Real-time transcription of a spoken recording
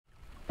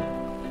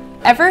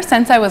Ever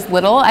since I was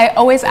little, I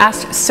always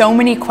asked so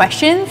many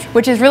questions,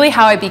 which is really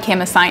how I became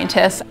a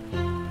scientist.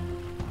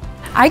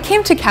 I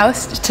came to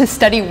KAUST to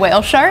study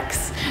whale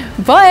sharks,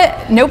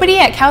 but nobody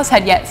at KAUST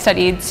had yet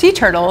studied sea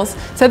turtles,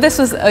 so this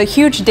was a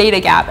huge data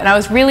gap, and I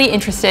was really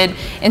interested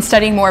in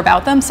studying more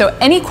about them, so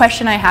any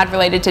question I had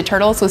related to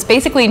turtles was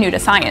basically new to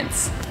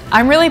science.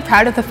 I'm really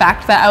proud of the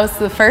fact that I was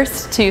the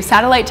first to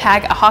satellite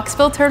tag a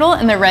hawksbill turtle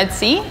in the Red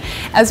Sea,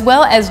 as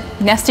well as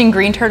nesting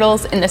green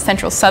turtles in the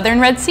central southern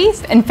Red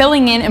Seas, and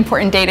filling in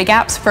important data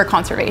gaps for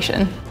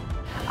conservation.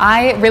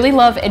 I really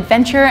love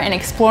adventure and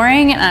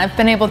exploring, and I've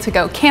been able to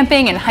go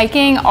camping and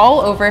hiking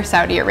all over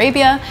Saudi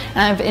Arabia, and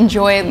I've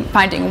enjoyed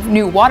finding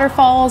new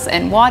waterfalls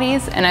and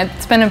wadis, and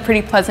it's been a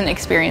pretty pleasant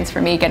experience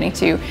for me getting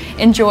to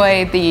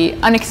enjoy the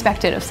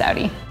unexpected of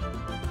Saudi.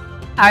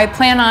 I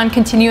plan on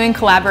continuing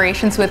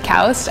collaborations with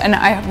KAUST, and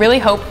I really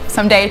hope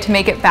someday to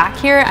make it back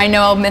here. I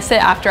know I'll miss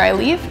it after I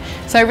leave,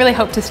 so I really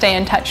hope to stay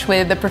in touch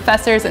with the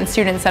professors and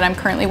students that I'm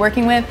currently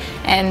working with,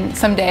 and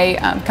someday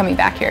coming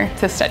back here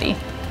to study.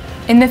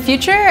 In the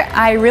future,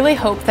 I really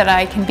hope that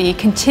I can be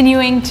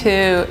continuing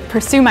to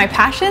pursue my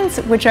passions,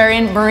 which are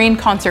in marine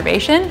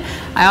conservation.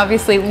 I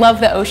obviously love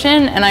the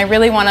ocean, and I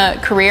really want a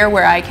career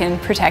where I can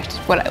protect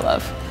what I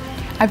love.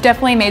 I've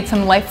definitely made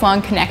some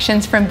lifelong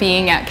connections from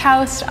being at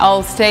KAUST.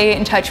 I'll stay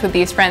in touch with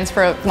these friends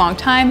for a long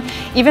time.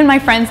 Even my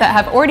friends that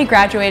have already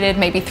graduated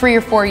maybe 3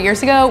 or 4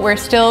 years ago, we're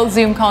still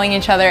Zoom calling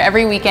each other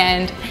every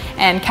weekend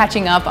and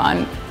catching up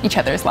on each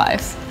other's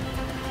lives.